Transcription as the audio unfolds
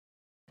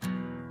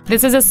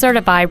This is a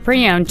certified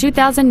pre-owned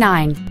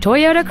 2009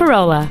 Toyota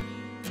Corolla.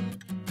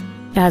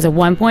 It has a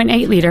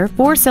 1.8-liter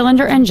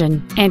four-cylinder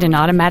engine and an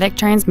automatic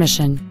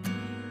transmission.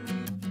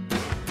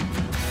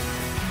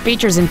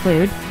 Features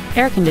include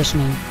air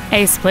conditioning,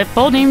 a split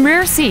folding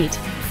rear seat,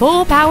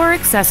 full power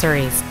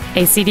accessories,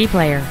 a CD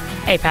player,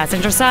 a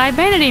passenger side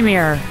vanity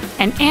mirror,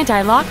 an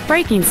anti-lock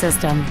braking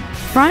system,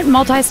 front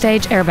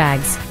multi-stage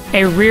airbags,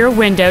 a rear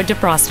window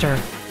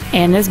defroster,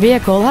 and this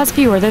vehicle has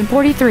fewer than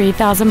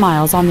 43,000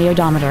 miles on the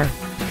odometer.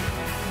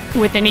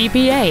 With an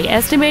EPA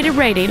estimated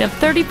rating of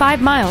 35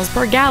 miles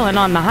per gallon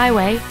on the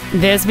highway,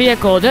 this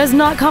vehicle does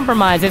not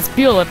compromise its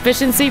fuel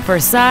efficiency for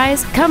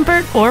size,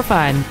 comfort, or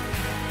fun.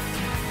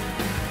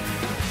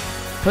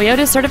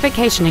 Toyota's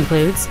certification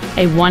includes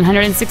a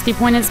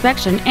 160-point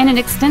inspection and an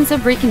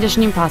extensive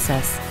reconditioning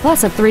process,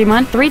 plus a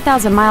 3-month,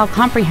 3,000-mile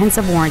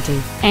comprehensive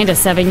warranty and a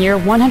 7-year,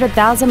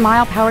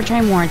 100,000-mile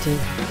powertrain warranty.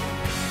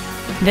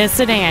 This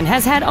sedan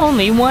has had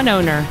only one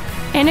owner,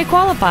 and it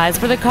qualifies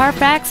for the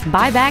Carfax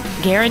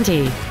buyback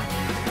guarantee.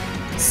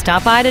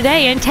 Stop by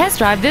today and test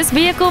drive this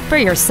vehicle for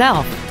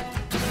yourself.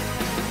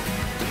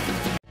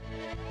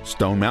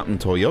 Stone Mountain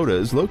Toyota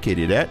is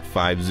located at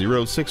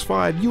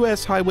 5065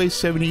 US Highway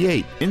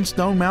 78 in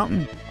Stone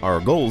Mountain. Our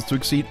goal is to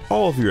exceed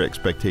all of your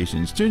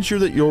expectations to ensure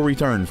that you'll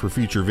return for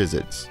future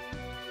visits.